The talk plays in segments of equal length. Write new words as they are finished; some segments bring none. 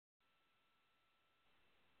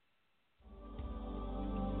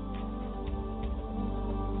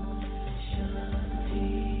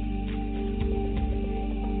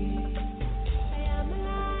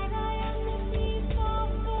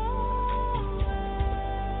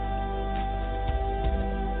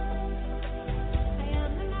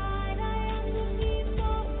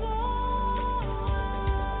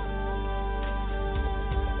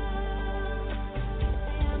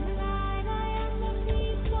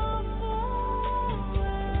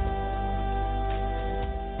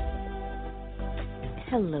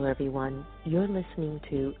Hello, everyone. You're listening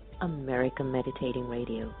to America Meditating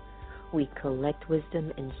Radio. We collect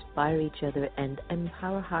wisdom, inspire each other, and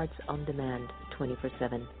empower hearts on demand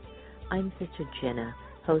 24/7. I'm Sister Jenna,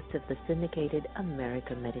 host of the syndicated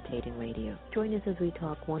America Meditating Radio. Join us as we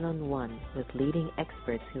talk one-on-one with leading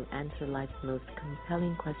experts who answer life's most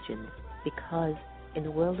compelling questions. Because in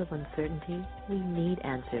a world of uncertainty, we need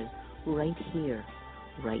answers right here,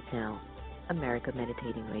 right now. America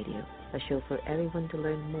Meditating Radio, a show for everyone to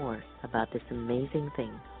learn more about this amazing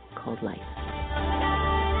thing called life.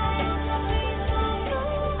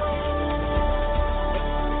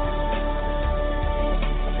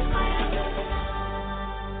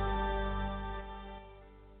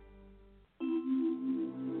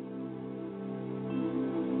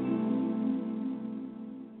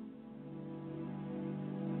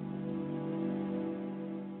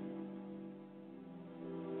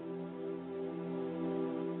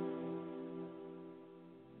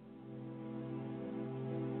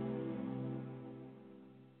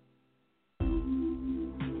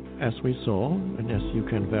 As we saw, and as you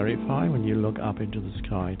can verify when you look up into the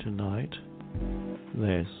sky tonight,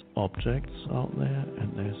 there's objects out there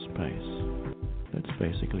and there's space. That's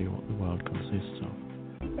basically what the world consists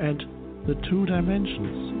of. And the two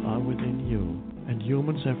dimensions are within you, and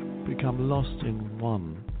humans have become lost in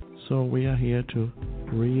one. So we are here to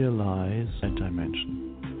realize that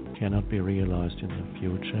dimension. It cannot be realized in the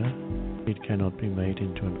future. It cannot be made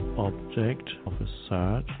into an object of a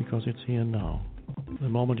search because it's here now. The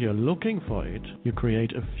moment you're looking for it, you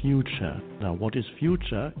create a future. Now, what is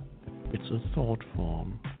future? It's a thought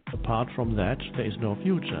form. Apart from that, there is no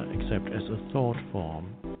future except as a thought form.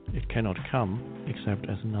 It cannot come except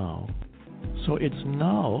as now. So it's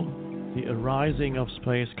now the arising of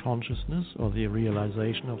space consciousness or the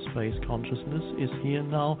realization of space consciousness is here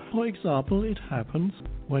now. For example, it happens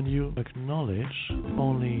when you acknowledge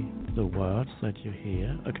only the words that you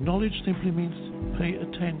hear. Acknowledge simply means pay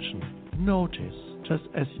attention, notice. Just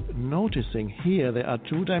as noticing here, there are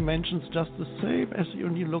two dimensions just the same as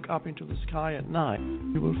when you look up into the sky at night.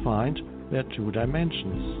 You will find there are two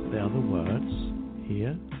dimensions. There are the words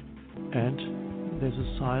here, and there's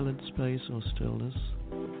a silent space or stillness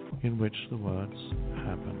in which the words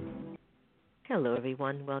happen. Hello,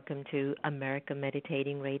 everyone. Welcome to America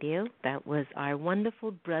Meditating Radio. That was our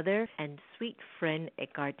wonderful brother and sweet friend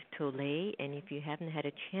Eckhart Tolle. And if you haven't had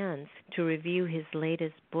a chance to review his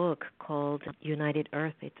latest book called United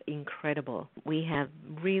Earth, it's incredible. We have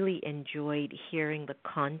really enjoyed hearing the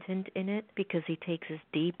content in it because he takes us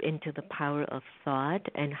deep into the power of thought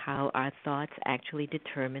and how our thoughts actually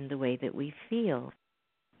determine the way that we feel.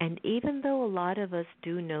 And even though a lot of us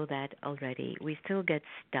do know that already, we still get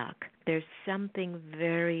stuck. There's something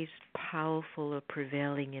very powerful or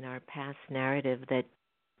prevailing in our past narrative that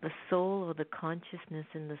the soul or the consciousness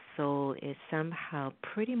in the soul is somehow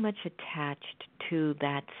pretty much attached to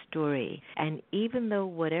that story. And even though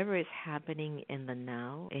whatever is happening in the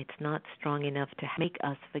now, it's not strong enough to make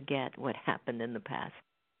us forget what happened in the past.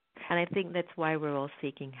 And I think that's why we're all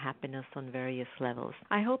seeking happiness on various levels.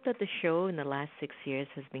 I hope that the show in the last 6 years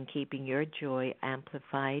has been keeping your joy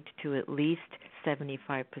amplified to at least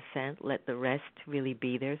 75%. Let the rest really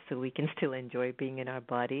be there so we can still enjoy being in our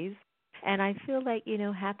bodies. And I feel like,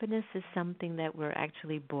 happiness is something that we're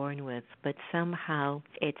actually born with, but somehow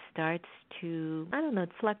it starts to,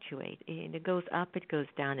 fluctuate. It goes up, it goes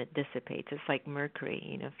down, it dissipates. It's like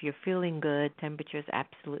mercury. If you're feeling good, temperature is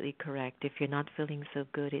absolutely correct. If you're not feeling so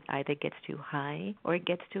good, it either gets too high or it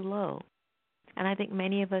gets too low. And I think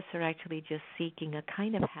many of us are actually just seeking a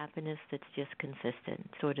kind of happiness that's just consistent,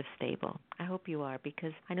 sort of stable. I hope you are,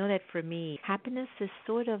 because I know that for me, happiness is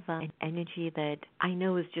sort of an energy that I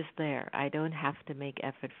know is just there. I don't have to make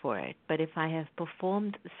effort for it. But if I have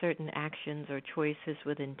performed certain actions or choices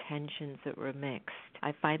with intentions that were mixed,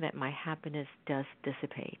 I find that my happiness does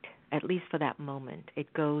dissipate, at least for that moment.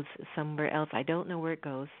 It goes somewhere else. I don't know where it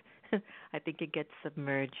goes. I think it gets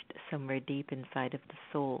submerged somewhere deep inside of the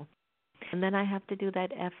soul. And then I have to do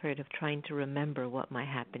that effort of trying to remember what my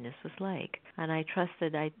happiness was like. And I trust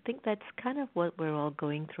that I think that's kind of what we're all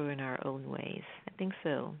going through in our own ways. I think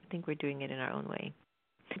so. I think we're doing it in our own way.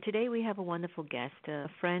 Today we have a wonderful guest, a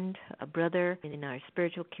friend, a brother in our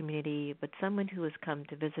spiritual community, but someone who has come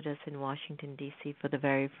to visit us in Washington, D.C. for the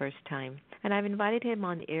very first time. And I've invited him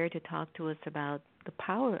on air to talk to us about the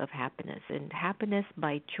power of happiness and happiness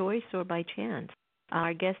by choice or by chance.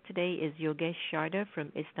 Our guest today is Yogesh Sharda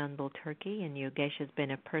from Istanbul, Turkey, and Yogesh has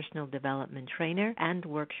been a personal development trainer and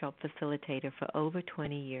workshop facilitator for over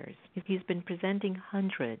 20 years. He's been presenting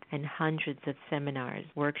hundreds and hundreds of seminars,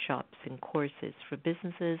 workshops, and courses for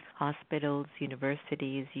businesses, hospitals,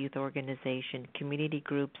 universities, youth organizations, community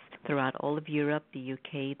groups throughout all of Europe, the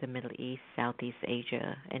UK, the Middle East, Southeast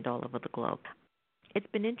Asia, and all over the globe. It's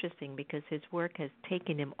been interesting because his work has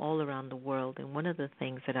taken him all around the world, and one of the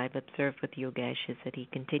things that I've observed with Yogesh is that he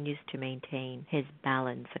continues to maintain his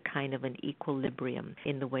balance, a kind of an equilibrium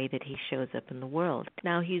in the way that he shows up in the world.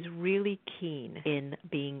 Now, he's really keen in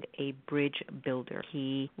being a bridge builder.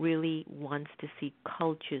 He really wants to see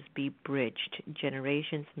cultures be bridged,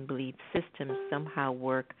 generations and belief systems somehow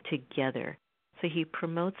work together. So he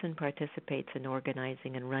promotes and participates in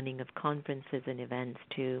organizing and running of conferences and events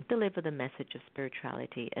to deliver the message of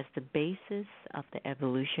spirituality as the basis of the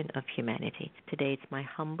evolution of humanity. Today it's my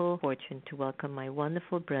humble fortune to welcome my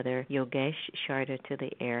wonderful brother Yogesh Sharda to the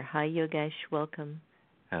air. Hi Yogesh, welcome.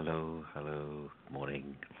 Hello,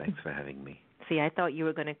 morning. Thanks for having me. See, I thought you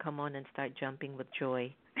were going to come on and start jumping with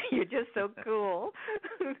joy. You're just so cool.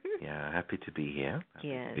 Yeah, happy to be here. Happy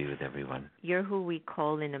to be with everyone. You're who we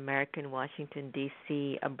call in American Washington,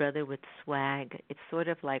 D.C., a brother with swag. It's sort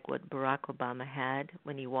of like what Barack Obama had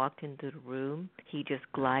when he walked into the room. He just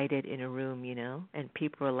glided in a room, and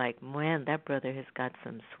people were like, man, that brother has got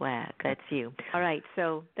some swag. That's you. All right,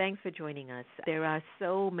 so thanks for joining us. There are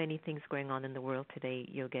so many things going on in the world today,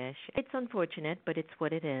 Yogesh. It's unfortunate, but it's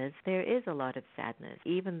what it is. There is a lot of sadness,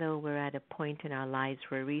 even though we're at a point in our lives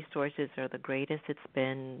where resources are the greatest it's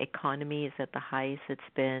been, economy is at the highest it's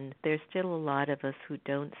been. There's still a lot of us who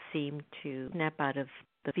don't seem to snap out of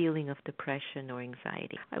the feeling of depression or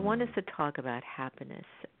anxiety. I want us to talk about happiness.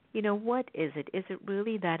 What is it? Is it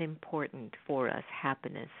really that important for us,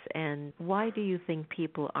 happiness? And why do you think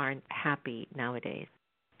people aren't happy nowadays?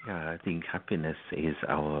 Yeah, I think happiness is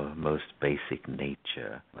our most basic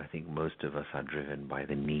nature. I think most of us are driven by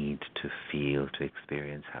the need to feel, to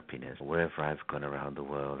experience happiness. Wherever I've gone around the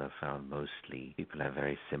world, I've found mostly people have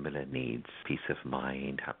very similar needs: peace of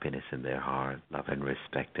mind, happiness in their heart, love and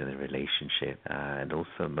respect in the relationship. And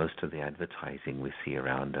also most of the advertising we see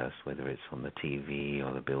around us, whether it's on the TV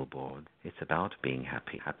or the billboard, it's about being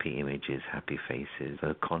happy. Happy images, happy faces.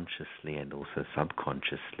 So consciously and also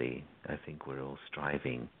subconsciously, I think we're all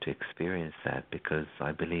striving to experience that, because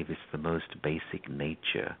I believe it's the most basic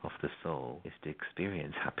nature of the soul is to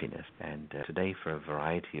experience happiness. And today, for a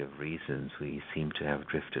variety of reasons, we seem to have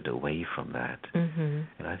drifted away from that. Mm-hmm.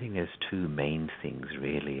 And I think there's two main things,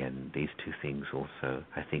 really, and these two things also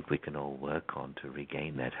I think we can all work on to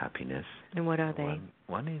regain that happiness. And what are they?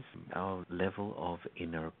 One is our level of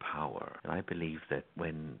inner power. And I believe that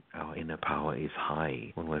when our inner power is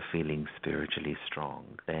high, when we're feeling spiritually strong,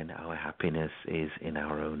 then our happiness is in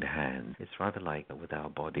our own hands. It's rather like with our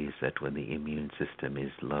bodies, that when the immune system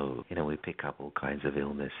is low, we pick up all kinds of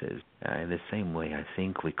illnesses. In the same way, I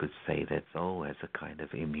think we could say that soul has a kind of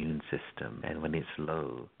immune system, and when it's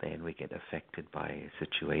low, then we get affected by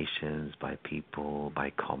situations, by people,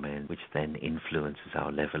 by comments, which then influences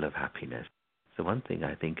our level of happiness. So one thing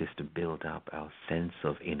I think is to build up our sense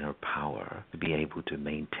of inner power, to be able to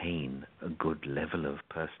maintain a good level of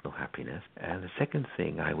personal happiness. And the second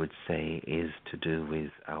thing I would say is to do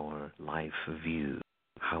with our life view,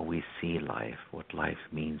 how we see life, what life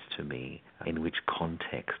means to me, in which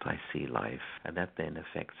context I see life. And that then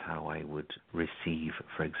affects how I would receive,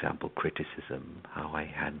 for example, criticism, how I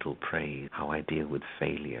handle praise, how I deal with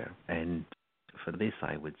failure. And for this,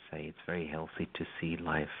 I would say it's very healthy to see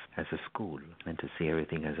life as a school and to see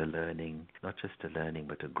everything as a learning, not just a learning,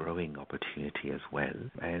 but a growing opportunity as well.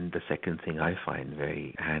 And the second thing I find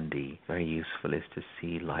very handy, very useful, is to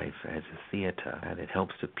see life as a theater. And it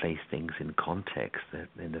helps to place things in context, that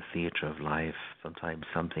in the theater of life, sometimes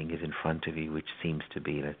something is in front of you which seems to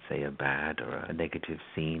be, let's say, a bad or a negative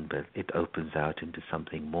scene, but it opens out into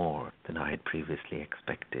something more than I had previously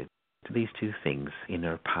expected. These two things,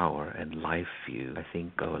 inner power and life view, I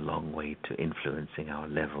think go a long way to influencing our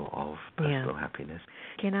level of personal happiness.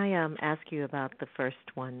 Can I ask you about the first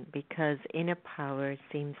one? Because inner power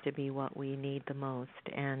seems to be what we need the most.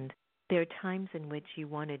 And there are times in which you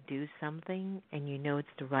want to do something and you know it's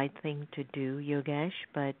the right thing to do, Yogesh,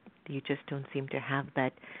 but you just don't seem to have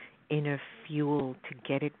that inner fuel to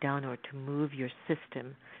get it done or to move your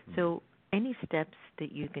system. So any steps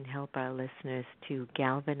that you can help our listeners to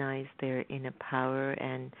galvanize their inner power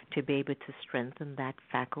and to be able to strengthen that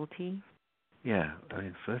faculty? Yeah,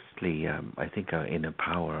 firstly, I think our inner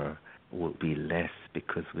power will be less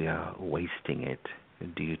because we are wasting it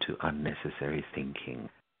due to unnecessary thinking.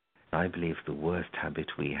 I believe the worst habit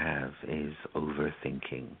we have is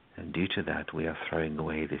overthinking. And due to that, we are throwing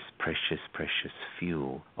away this precious, precious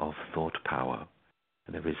fuel of thought power.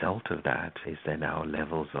 And the result of that is then our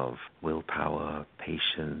levels of willpower,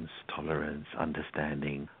 patience, tolerance,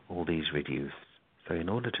 understanding, all these reduce. So in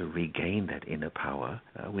order to regain that inner power,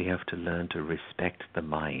 we have to learn to respect the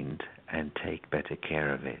mind and take better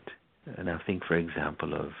care of it. Now think, for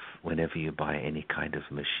example, of whenever you buy any kind of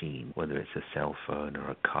machine, whether it's a cell phone or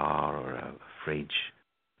a car or a fridge,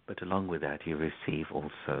 but along with that you receive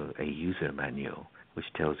also a user manual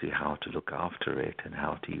which tells you how to look after it and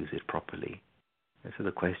how to use it properly. And so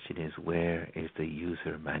the question is, where is the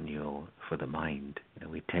user manual for the mind?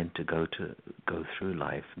 We tend to go through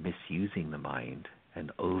life misusing the mind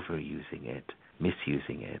and overusing it,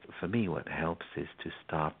 misusing it. For me, what helps is to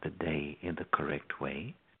start the day in the correct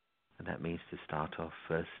way. And that means to start off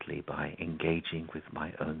firstly by engaging with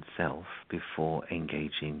my own self before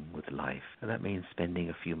engaging with life. And that means spending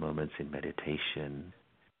a few moments in meditation,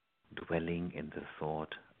 dwelling in the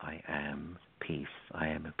thought, I am peace, I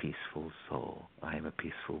am a peaceful soul, I am a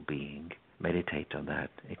peaceful being. Meditate on that,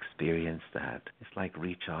 experience that. It's like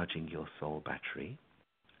recharging your soul battery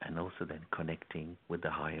and also then connecting with the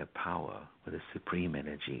higher power, with the supreme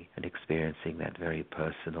energy, and experiencing that very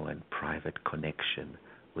personal and private connection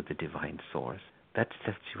with the divine source. That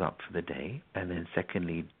sets you up for the day. And then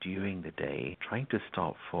secondly, during the day, trying to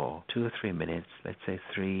stop for 2 or 3 minutes, let's say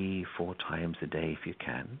 3-4 times a day if you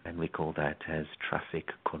can. And we call that as traffic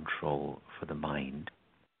control for the mind,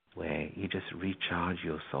 where you just recharge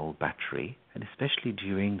your soul battery. And especially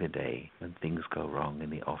during the day, when things go wrong in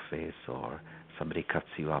the office or somebody cuts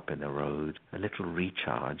you up in the road, a little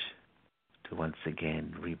recharge to once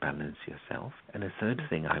again rebalance yourself. And a third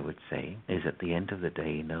thing I would say is at the end of the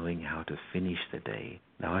day, knowing how to finish the day.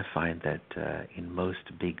 Now I find that in most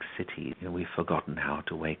big cities, we've forgotten how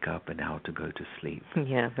to wake up and how to go to sleep.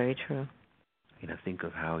 Yeah, very true. Think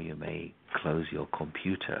of how you may close your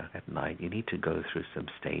computer at night. You need to go through some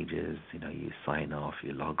stages. You sign off,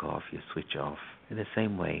 you log off, you switch off. In the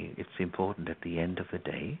same way, it's important at the end of the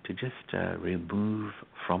day to just remove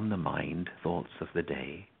from the mind thoughts of the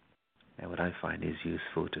day. And what I find is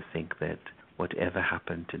useful to think that whatever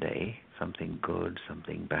happened today, something good,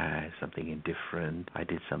 something bad, something indifferent, I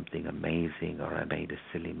did something amazing or I made a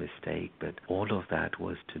silly mistake, but all of that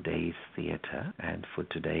was today's theater, and for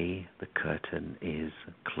today the curtain is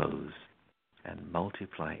closed. And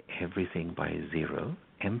multiply everything by 0,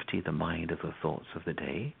 empty the mind of the thoughts of the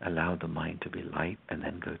day, allow the mind to be light, and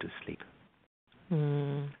then go to sleep.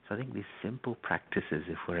 So I think these simple practices,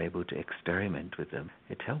 if we're able to experiment with them,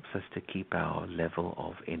 it helps us to keep our level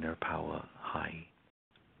of inner power high.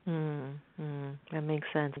 That makes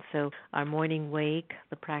sense. So our morning wake,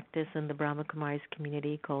 the practice in the Brahma Kumaris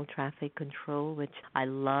community called traffic control, which I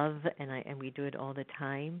love, and we do it all the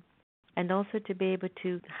time. And also to be able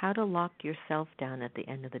to, how to lock yourself down at the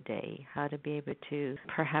end of the day, how to be able to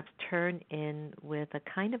perhaps turn in with a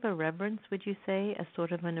kind of a reverence, would you say, a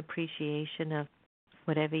sort of an appreciation of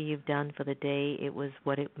whatever you've done for the day, it was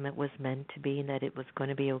what it was meant to be, and that it was going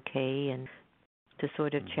to be okay, and to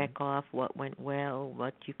sort of check off what went well,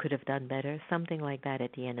 what you could have done better, something like that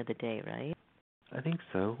at the end of the day, right? I think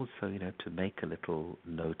so. Also, to make a little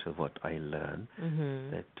note of what I learned,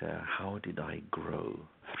 that how did I grow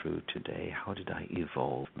through today? How did I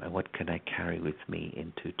evolve? And what can I carry with me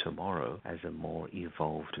into tomorrow as a more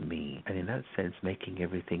evolved me? And in that sense, making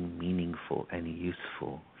everything meaningful and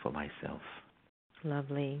useful for myself.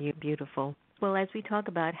 Lovely. You're beautiful. Well, as we talk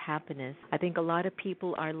about happiness, I think a lot of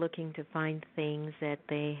people are looking to find things that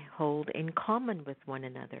they hold in common with one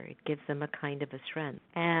another. It gives them a kind of a strength.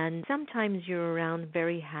 And sometimes you're around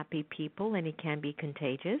very happy people and it can be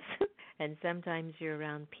contagious. And sometimes you're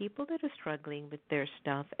around people that are struggling with their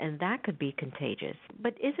stuff and that could be contagious.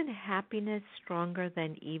 But isn't happiness stronger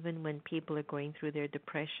than even when people are going through their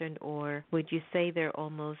depression? Or would you say they're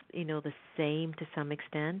almost, the same to some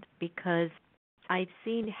extent? Because I've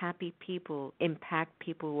seen happy people impact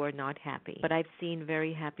people who are not happy, but I've seen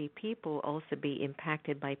very happy people also be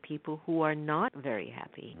impacted by people who are not very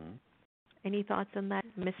happy. Any thoughts on that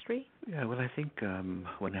mystery? Yeah, well, I think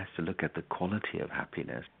one has to look at the quality of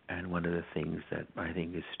happiness. And one of the things that I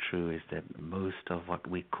think is true is that most of what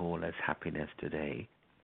we call as happiness today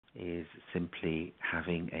is simply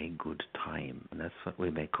having a good time. And that's what we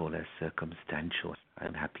may call as circumstantial.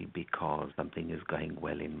 I'm happy because something is going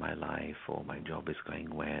well in my life, or my job is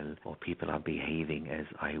going well, or people are behaving as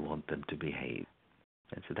I want them to behave.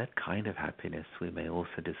 And so that kind of happiness we may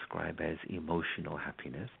also describe as emotional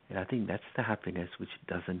happiness. And I think that's the happiness which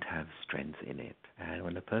doesn't have strength in it. And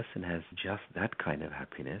when a person has just that kind of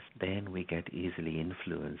happiness, then we get easily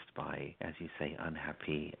influenced by, as you say,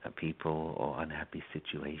 unhappy people or unhappy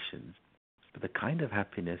situations. But the kind of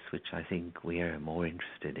happiness which I think we are more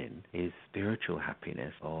interested in is spiritual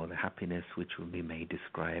happiness, or the happiness which we may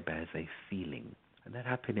describe as a feeling. And that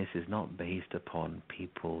happiness is not based upon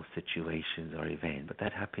people, situations, or events, but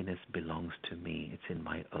that happiness belongs to me. It's in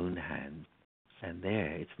my own hands. And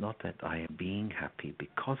there, it's not that I am being happy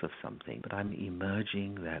because of something, but I'm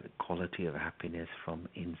emerging that quality of happiness from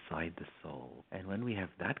inside the soul. And when we have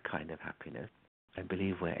that kind of happiness, I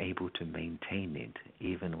believe we're able to maintain it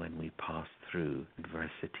even when we pass through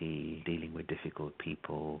adversity, dealing with difficult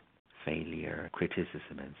people, failure,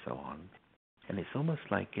 criticism, and so on. And it's almost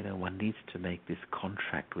like, one needs to make this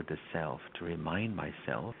contract with the self to remind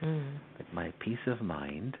myself that my peace of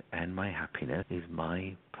mind and my happiness is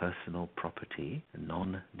my personal property,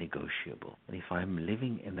 non-negotiable. And if I'm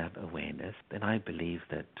living in that awareness, then I believe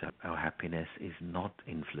that our happiness is not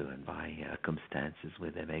influenced by circumstances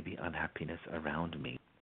where there may be unhappiness around me,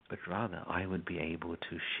 but rather I would be able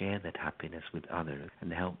to share that happiness with others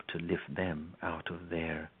and help to lift them out of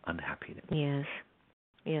their unhappiness. Yes.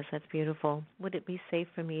 Yes, that's beautiful. Would it be safe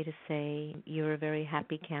for me to say you're a very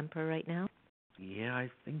happy camper right now? Yeah,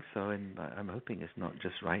 I think so, and I'm hoping it's not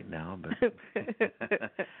just right now, but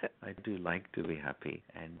I do like to be happy,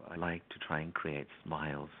 and I like to try and create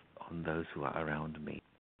smiles on those who are around me.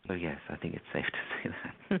 So yes, I think it's safe to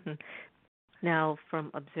say that. Now,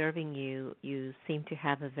 from observing you, you seem to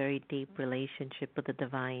have a very deep relationship with the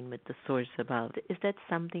divine, with the source above. Is that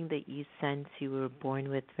something that you sense you were born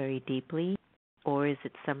with very deeply? Or is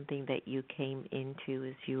it something that you came into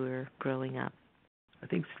as you were growing up? I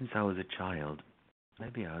think since I was a child,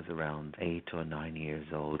 maybe I was around 8 or 9 years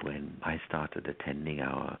old when I started attending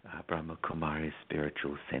our Brahma Kumari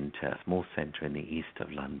Spiritual Center, a small center in the east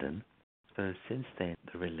of London. So since then,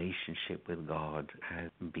 the relationship with God has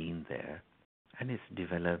been there, and it's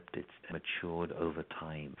developed, it's matured over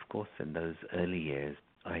time. Of course, in those early years,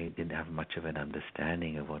 I didn't have much of an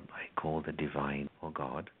understanding of what I call the divine or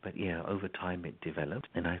God. But yeah, over time it developed.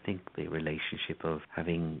 And I think the relationship of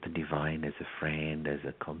having the divine as a friend, as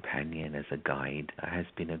a companion, as a guide has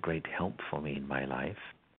been a great help for me in my life.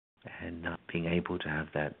 And being able to have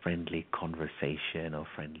that friendly conversation or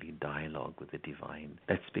friendly dialogue with the divine,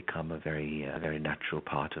 that's become a very natural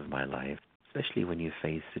part of my life. Especially when you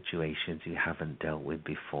face situations you haven't dealt with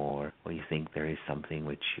before, or you think there is something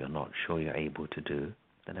which you're not sure you're able to do.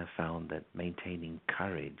 Then I found that maintaining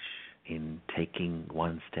courage in taking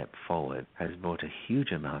one step forward has brought a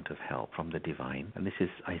huge amount of help from the divine. And this is,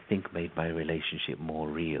 I think, made my relationship more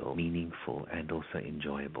real, meaningful, and also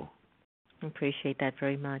enjoyable. I appreciate that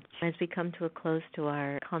very much. As we come to a close to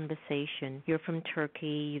our conversation, you're from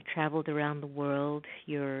Turkey, you've traveled around the world,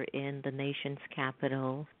 you're in the nation's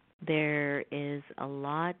capital. There is a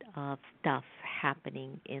lot of stuff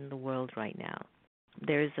happening in the world right now.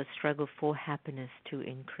 There is a struggle for happiness to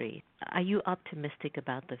increase. Are you optimistic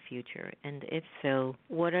about the future? And if so,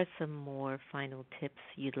 what are some more final tips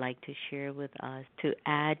you'd like to share with us to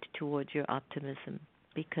add towards your optimism?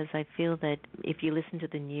 Because I feel that if you listen to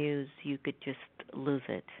the news, you could just lose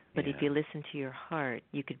it. But if you listen to your heart,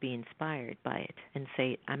 you could be inspired by it and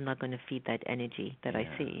say, I'm not going to feed that energy that I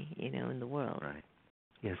see, in the world. Right.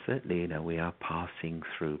 Yes, certainly, we are passing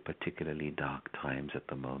through particularly dark times at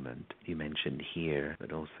the moment. You mentioned here,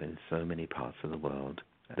 but also in so many parts of the world.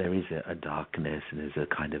 There is a darkness and there's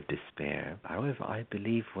a kind of despair. However, I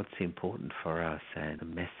believe what's important for us and the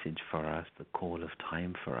message for us, the call of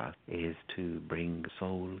time for us, is to bring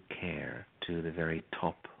soul care to the very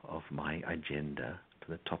top of my agenda,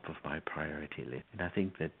 to the top of my priority list. And I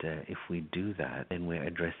think that if we do that, then we're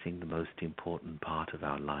addressing the most important part of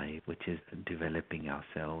our life, which is developing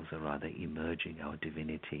ourselves, or rather emerging our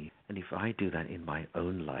divinity. And if I do that in my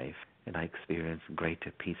own life, and I experience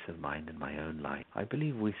greater peace of mind in my own life, I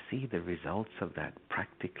believe we see the results of that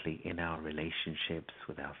practically in our relationships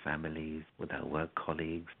with our families, with our work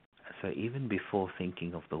colleagues. So even before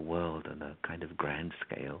thinking of the world on a kind of grand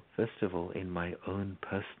scale, first of all, in my own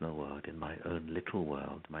personal world, in my own little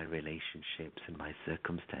world, my relationships and my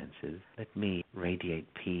circumstances, let me radiate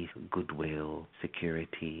peace, goodwill,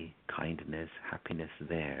 security, kindness, happiness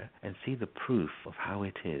there, and see the proof of how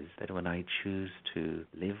it is that when I choose to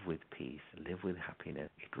live with peace, live with happiness,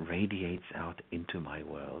 it radiates out into my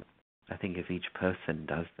world. I think if each person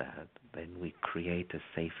does that, then we create a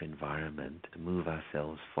safe environment to move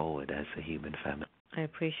ourselves forward as a human family. I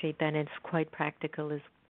appreciate that. It's quite practical as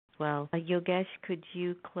Well, Yogesh, could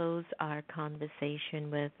you close our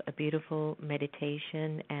conversation with a beautiful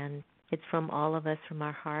meditation? And it's from all of us, from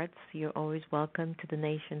our hearts. You're always welcome to the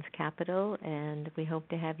nation's capital, and we hope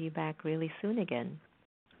to have you back really soon again.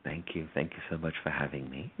 Thank you. Thank you so much for having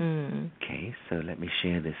me. Mm. Okay, so let me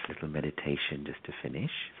share this little meditation just to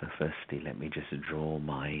finish. So firstly, let me just draw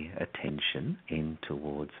my attention in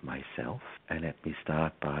towards myself. And let me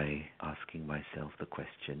start by asking myself the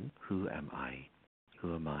question, who am I?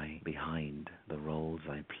 Who am I behind the roles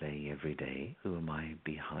I play every day? Who am I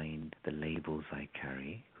behind the labels I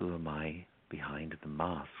carry? Who am I behind the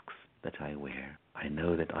masks that I wear? I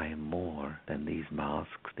know that I am more than these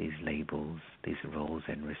masks, these labels, these roles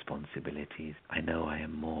and responsibilities. I know I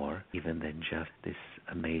am more even than just this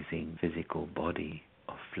amazing physical body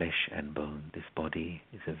of flesh and bone. This body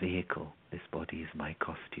is a vehicle. This body is my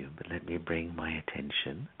costume. But let me bring my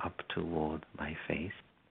attention up toward my face.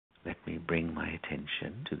 Let me bring my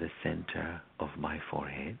attention to the center of my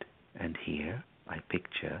forehead, and here I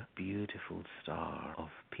picture a beautiful star of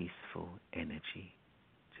peaceful energy.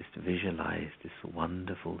 Just visualize this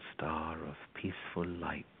wonderful star of peaceful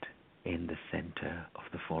light in the center of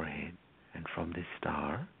the forehead. And from this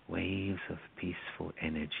star, waves of peaceful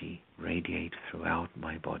energy radiate throughout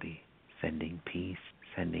my body, sending peace,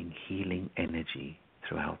 sending healing energy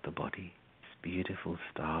throughout the body. This beautiful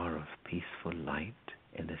star of peaceful light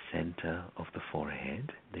in the center of the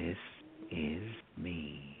forehead. This is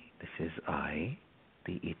me. This is I,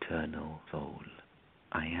 the eternal soul.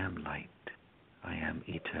 I am light. I am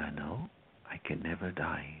eternal. I can never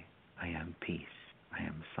die. I am peace. I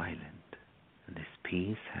am silent. And this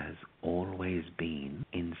peace has always been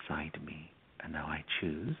inside me. And now I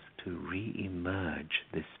choose to re-emerge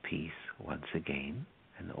this peace once again.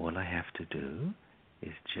 And all I have to do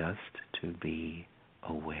is just to be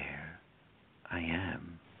aware. I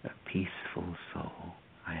am a peaceful soul.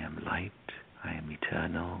 I am light. I am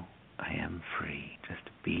eternal. I am free. Just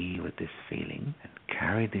be with this feeling and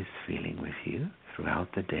carry this feeling with you throughout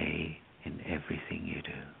the day in everything you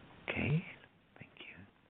do. Okay? Thank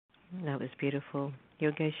you. That was beautiful.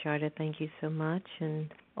 Yogesh, Sharda, thank you so much, and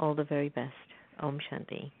all the very best. Om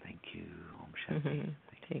Shanti. Thank you. Om Shanti.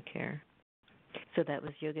 Take care. So that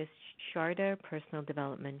was Yogesh Sharda, personal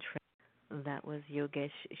development trainer. That was Yogesh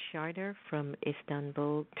Sharda from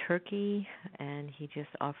Istanbul, Turkey, and he just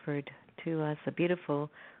offered to us a beautiful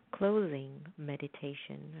closing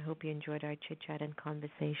meditation. I hope you enjoyed our chit-chat and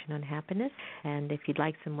conversation on happiness. And if you'd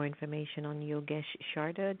like some more information on Yogesh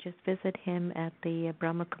Sharda, just visit him at the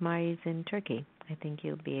Brahma Kumaris in Turkey. I think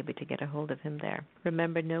you'll be able to get a hold of him there.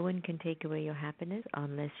 Remember, no one can take away your happiness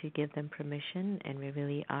unless you give them permission, and we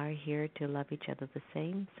really are here to love each other the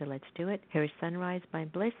same. So let's do it. Here is Sunrise by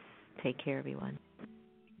Bliss. Take care, everyone.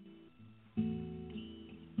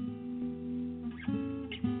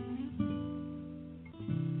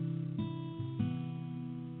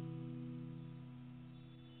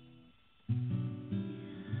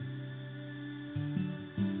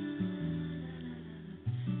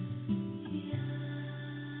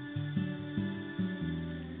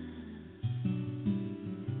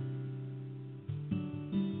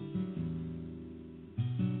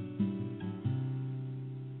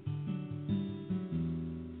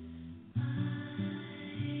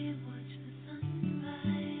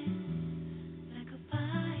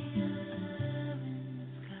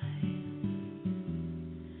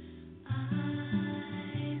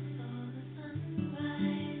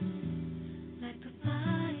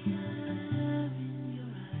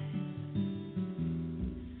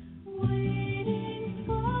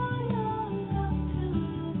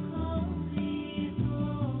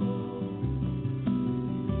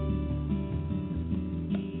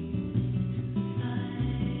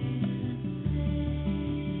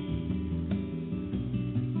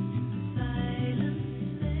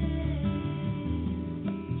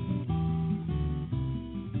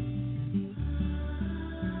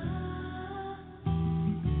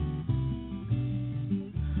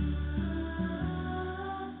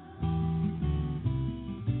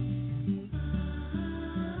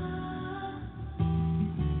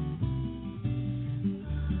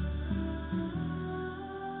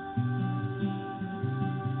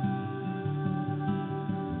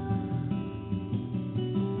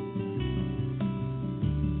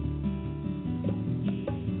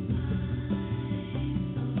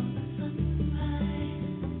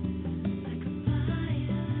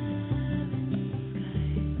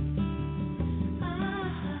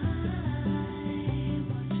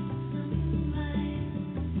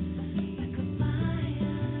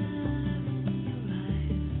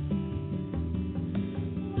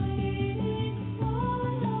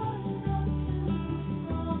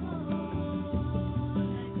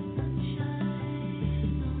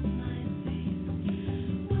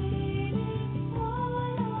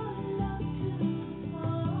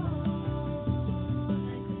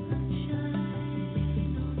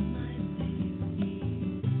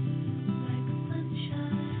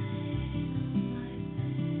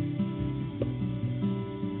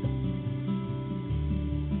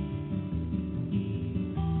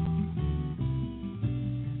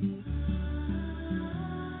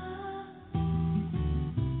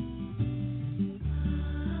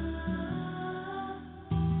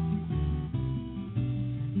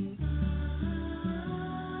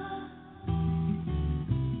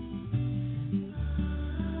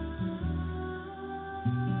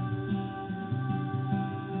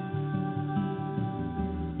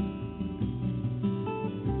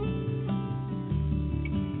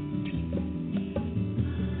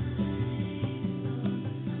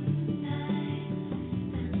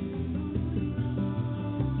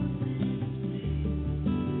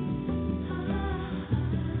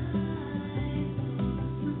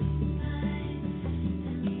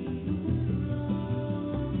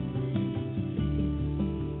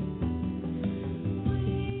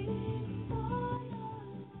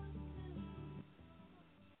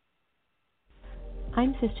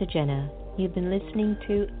 I'm Sister Jenna. You've been listening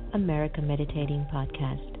to America Meditating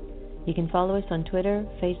Podcast. You can follow us on Twitter,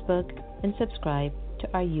 Facebook, and subscribe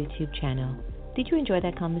to our YouTube channel. Did you enjoy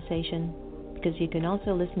that conversation? Because you can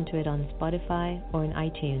also listen to it on Spotify or in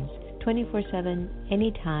iTunes, 24/7,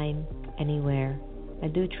 anytime, anywhere. I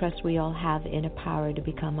do trust we all have the inner power to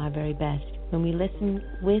become our very best. When we listen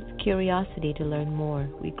with curiosity to learn more,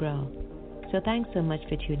 we grow. So thanks so much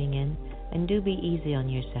for tuning in, and do be easy on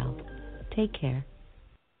yourself. Take care.